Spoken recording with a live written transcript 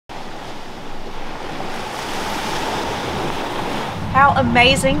How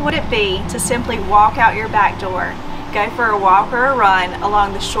amazing would it be to simply walk out your back door, go for a walk or a run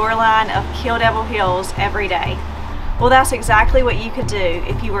along the shoreline of Kill Devil Hills every day? Well, that's exactly what you could do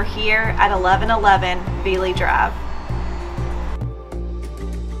if you were here at 1111 Veelee Drive.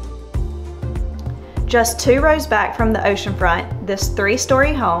 Just 2 rows back from the oceanfront, this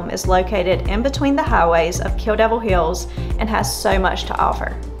 3-story home is located in between the highways of Kill Devil Hills and has so much to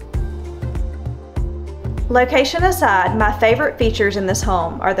offer. Location aside, my favorite features in this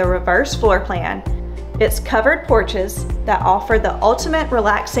home are the reverse floor plan, its covered porches that offer the ultimate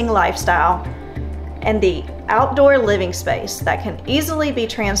relaxing lifestyle, and the outdoor living space that can easily be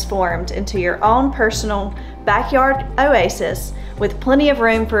transformed into your own personal backyard oasis with plenty of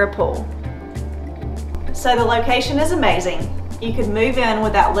room for a pool. So the location is amazing. You could move in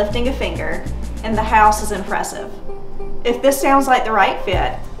without lifting a finger, and the house is impressive. If this sounds like the right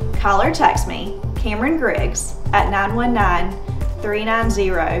fit, call or text me, Cameron Griggs, at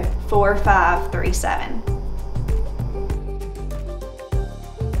 919-390-4537.